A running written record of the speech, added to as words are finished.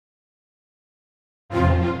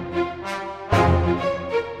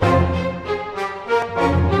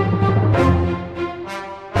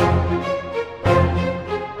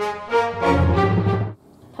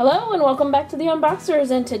and welcome back to the Unboxers,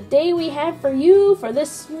 and today we have for you, for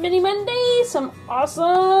this Mini Monday, some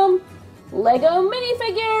awesome Lego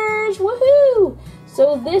minifigures! Woohoo!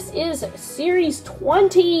 So this is Series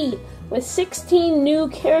 20, with 16 new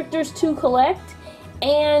characters to collect,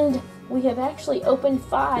 and we have actually opened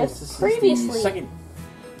 5 previously.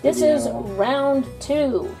 This is round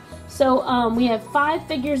 2. So we have 5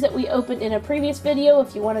 figures that we opened in a previous video.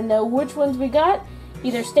 If you want to know which ones we got,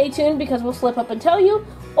 either stay tuned because we'll slip up and tell you,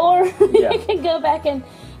 or you can go back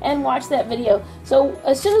and watch that video. So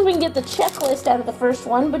as soon as we can get the checklist out of the first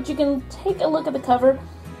one, but you can take a look at the cover.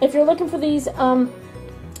 If you're looking for these,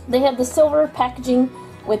 they have the silver packaging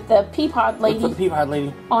with the Peapod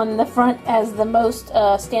lady, on the front as the most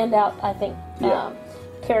standout, I think,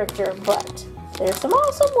 character. But there's some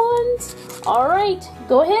awesome ones. All right,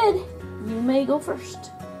 go ahead. You may go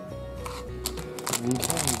first.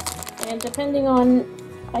 Okay. And depending on,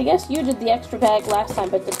 I guess you did the extra bag last time,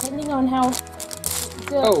 but depending on how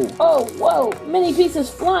good... Oh, whoa, many pieces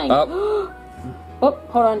flying. Oh,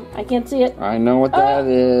 hold on, I can't see it. I know what that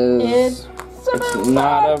is. It's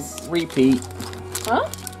not a repeat. Huh?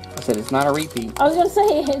 I said it's not a repeat. I was going to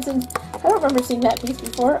say, I don't remember seeing that piece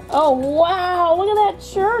before. Oh, wow, look at that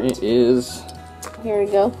shirt. It is. Here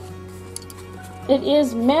we go. It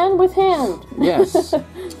is Man with Hand. Yes.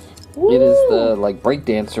 It is the, like,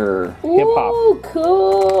 breakdancer, hip-hop. Ooh,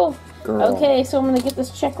 cool. Girl. Okay, so I'm going to get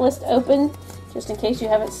this checklist open, just in case you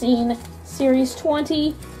haven't seen Series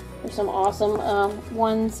 20. There's some awesome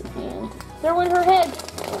ones, and throw in her head.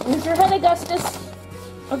 Use your head, Augustus.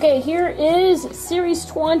 Okay, here is Series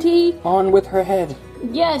 20. On with her head.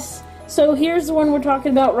 Yes. So here's the one we're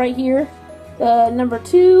talking about right here. The number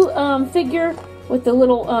 2 figure with the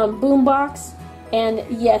little boom box. And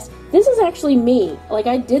yes, this is actually me. Like,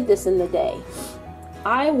 I did this in the day.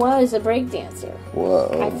 I was a breakdancer. Whoa.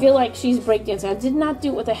 I feel like she's breakdancing. I did not do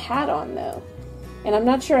it with a hat on, though. And I'm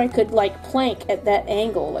not sure I could, like, plank at that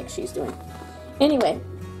angle like she's doing. Anyway,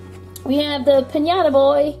 we have the Pinata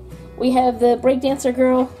Boy. We have the breakdancer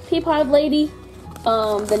girl, Peapod Lady,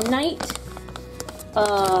 the Knight,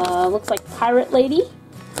 looks like Pirate Lady,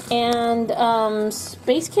 and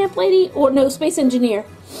Space Camp Lady, or no, Space Engineer,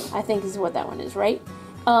 I think is what that one is, right?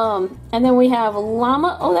 And then we have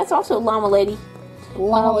Llama. Oh, that's also Llama Lady.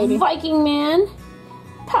 Llama Lady. Viking Man,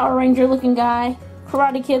 Power Ranger looking guy,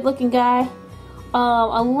 Karate Kid looking guy,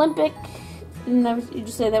 Olympic. Did you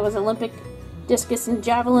say that was Olympic discus and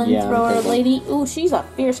javelin thrower lady? Ooh, she's a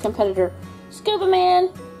fierce competitor. Scuba Man.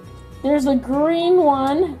 There's a green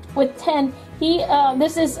one with 10.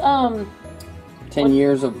 This is 10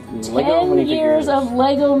 years of Lego minifigures. 10 years of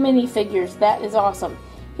Lego minifigures. That is awesome.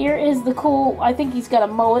 Here is the cool, I think he's got a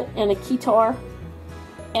mullet and a guitar.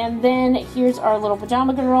 And then here's our little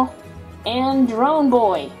Pajama Girl and Drone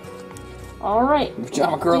Boy. Alright.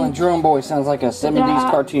 Pajama Girl and Drone Boy sounds like a 70s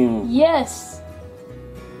cartoon. Yes.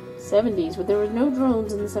 70s, but there were no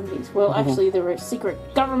drones in the 70s. Well, actually, there were secret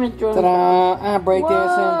government drones. Ta-da! I'm breakdancing.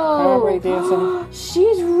 I'm breakdancing.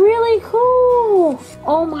 She's really cool.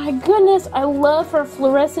 Oh my goodness, I love her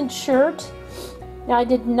fluorescent shirt. Now, I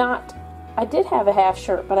did have a half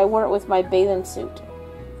shirt, but I wore it with my bathing suit.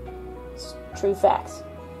 It's true facts.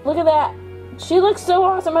 Look at that. She looks so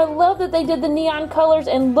awesome. I love that they did the neon colors,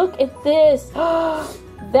 and look at this.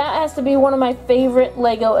 That has to be one of my favorite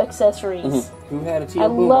Lego accessories. Who had a teal I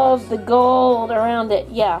boom love box? the gold around it.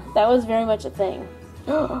 Yeah, that was very much a thing.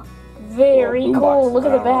 Very cool. Look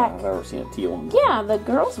at the back. I've never seen a teal one. Yeah, the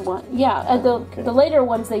girls one. Yeah, the later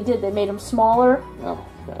ones they did. They made them smaller,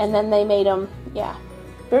 and then they made them. Yeah,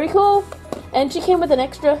 very cool. And she came with an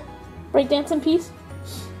extra breakdancing piece,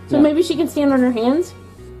 so maybe she can stand on her hands.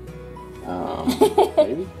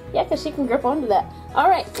 Maybe. Yeah, because she can grip onto that. All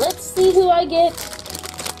right, let's see who I get.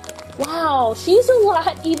 Wow, she's a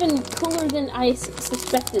lot even cooler than I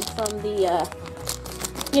suspected from the,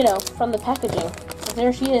 from the packaging. So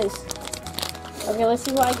there she is. Okay, let's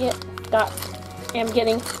see who I am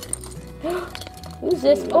getting. Who's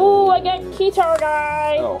this? Oh, I got Guitar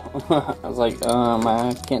Guy. Oh, I was like,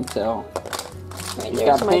 I can't tell. Right,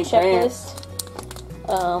 there's my checklist.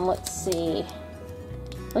 Let's see.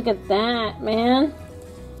 Look at that, man.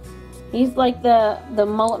 He's like the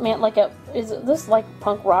mullet man, is this like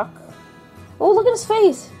punk rock? Oh, look at his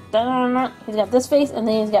face. He's got this face, and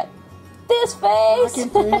then he's got this face.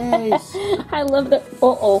 I love that.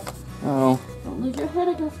 Oh. Don't lose your head,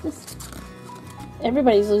 Augustus.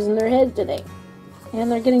 Everybody's losing their head today.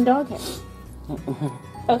 And they're getting dog hair.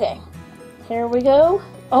 Okay. Here we go.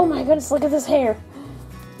 Oh my goodness, look at this hair.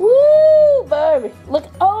 Woo, Barbie. Look.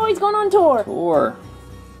 Oh, he's going on tour.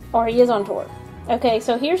 Or he is on tour. Okay,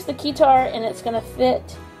 so here's the guitar, and it's going to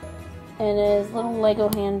fit And his little Lego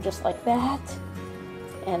hand just like that.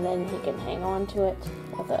 And then he can hang on to it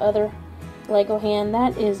with the other Lego hand.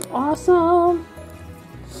 That is awesome.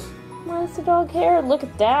 What's the dog hair? Look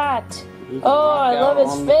at that. Oh, I love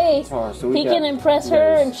his face. So he can impress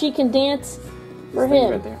her and she can dance for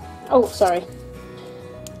him. Right there. Oh, sorry.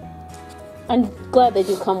 I'm glad they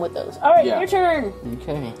do come with those. Alright, your turn.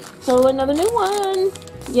 Okay. So another new one.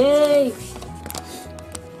 Yay.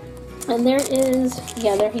 And there is,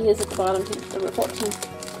 there he is at the bottom. He's number 14.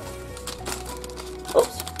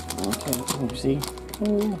 Oops. Okay, can you see?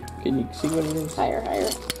 Can you see what it is? Higher.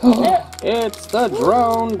 It's the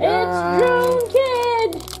drone guy. It's Drone Kid.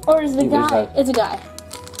 Or is the guy? It's a guy.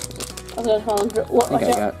 I was gonna call him.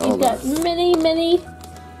 He's got many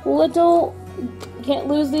little. Can't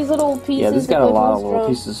lose these little pieces. Yeah, this got a lot of little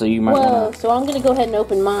pieces, so you might want to. So I'm gonna go ahead and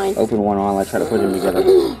open mine. Open one while I try to put them together.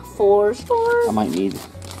 4 stars. I might need.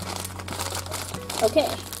 Okay,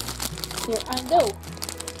 here I go.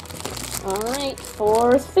 Alright,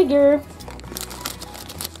 4th figure.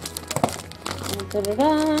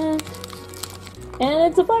 Da-da-da. And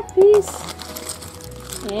it's a black piece.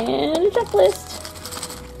 And a checklist.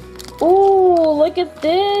 Oh, look at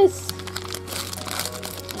this.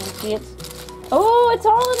 Oh, it's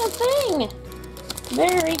all in a thing.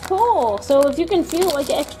 Very cool. So if you can feel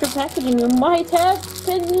like extra packaging, you might have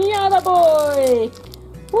Pinata Boy.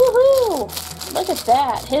 Woohoo! Look at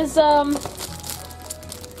that. His, what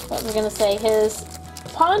was I gonna say? His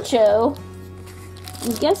poncho.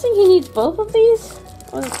 I'm guessing he needs both of these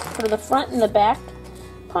for the front and the back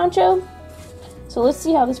poncho. So let's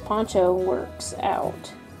see how this poncho works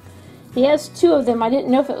out. He has 2 of them. I didn't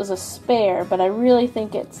know if it was a spare, but I really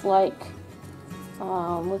think it's like,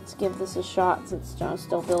 let's give this a shot since John's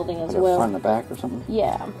still building as well. Front and the back or something?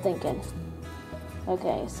 Yeah, I'm thinking.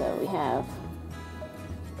 Okay, so we have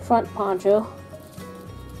front poncho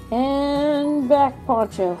and back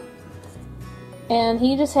poncho. And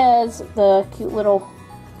he just has the cute little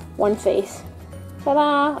one face.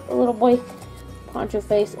 Ta-da! A little boy poncho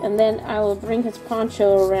face. And then I will bring his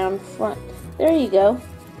poncho around front. There you go.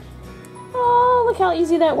 Oh, look how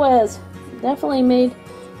easy that was. Definitely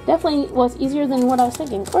was easier than what I was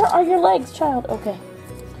thinking. Where are your legs, child? Okay.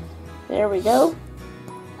 There we go.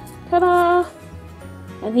 Ta-da!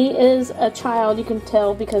 And he is a child, you can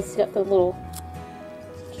tell, because he's got the little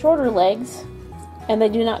shorter legs. And they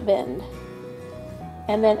do not bend.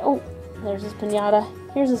 And then, oh, there's his pinata.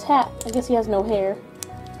 Here's his hat. I guess he has no hair.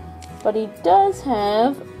 But he does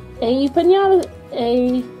have a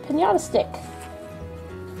pinata stick.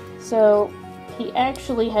 So, he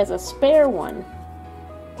actually has a spare one.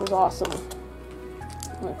 Which is awesome.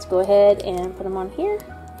 Let's go ahead and put him on here.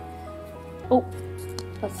 Oh,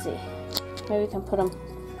 let's see. Maybe we can put him.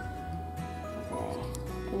 Okay.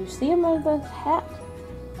 Can you see him under the hat?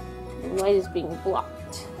 The light is being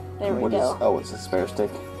blocked. There we go. Oh, it's a spare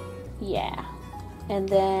stick? Yeah. And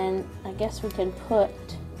then I guess we can put.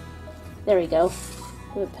 There we go.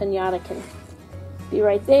 The pinata can be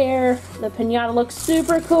right there. The pinata looks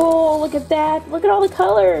super cool. Look at that. Look at all the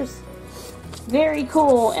colors. Very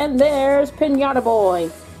cool. And there's Pinata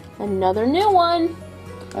Boy. Another new one.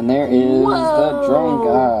 And there is the drone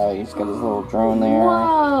guy. He's got his little drone there.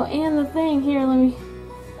 Whoa. And the thing here. Let me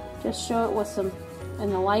just show it with some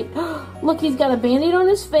in the light. Look, he's got a band-aid on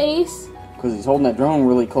his face. Because he's holding that drone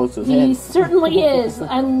really close to his head. He certainly is.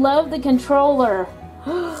 I love the controller.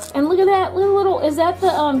 And look at that little. Is that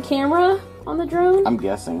the camera on the drone? I'm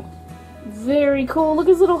guessing. Very cool. Look at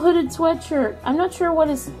his little hooded sweatshirt. I'm not sure what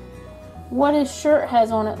his shirt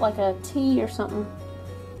has on it, like a T or something.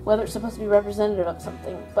 Whether it's supposed to be representative of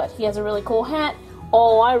something. But he has a really cool hat.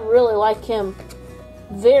 Oh, I really like him.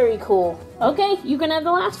 Very cool. Okay, you can have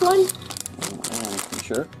the last one. You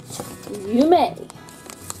sure? You may.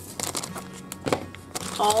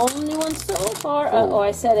 All new ones so far. Oh,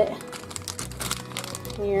 I said it.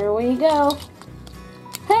 Here we go.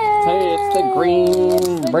 Hey, it's the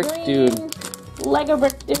green brick dude. Lego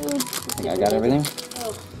brick dude. I think I got everything.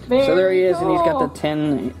 Oh, so there he is, and he's got the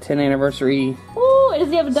 10 anniversary. Ooh, does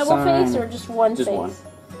he have a double face or just one face? Just one. He's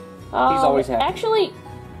always happy. Actually,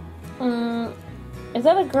 is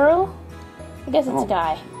that a girl? I guess it's a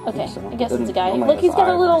guy. Okay, I guess it's a guy. Look, he's got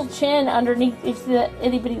a little chin underneath. You see that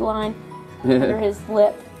itty bitty line under his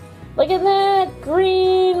lip. Look at that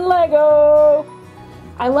green Lego.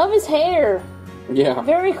 I love his hair. Yeah.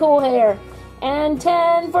 Very cool hair. And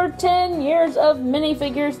 10 for 10 years of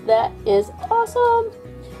minifigures. That is awesome.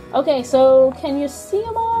 Okay, so can you see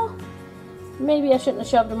them all? Maybe I shouldn't have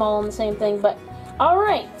shoved them all on the same thing, but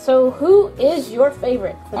alright. So who is your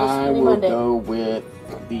favorite for this Mini Monday? I will go with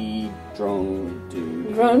the drone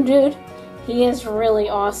dude. Drone dude? He is really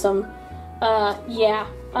awesome. Yeah.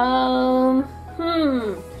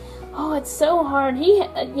 Oh, it's so hard.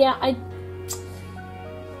 Yeah,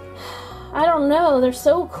 I don't know. They're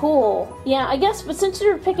so cool. Yeah, I guess, but since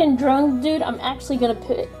you're picking drone dude, I'm actually gonna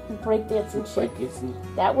pick breakdancing shit.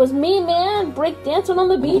 That was me, man. Breakdancing on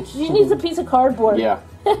the beach. She needs a piece of cardboard. Yeah.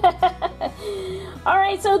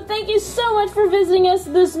 Alright, so thank you so much for visiting us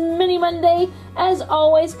this Mini Monday. As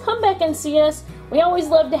always, come back and see us. We always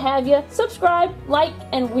love to have you. Subscribe, like,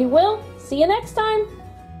 and we will see you next time.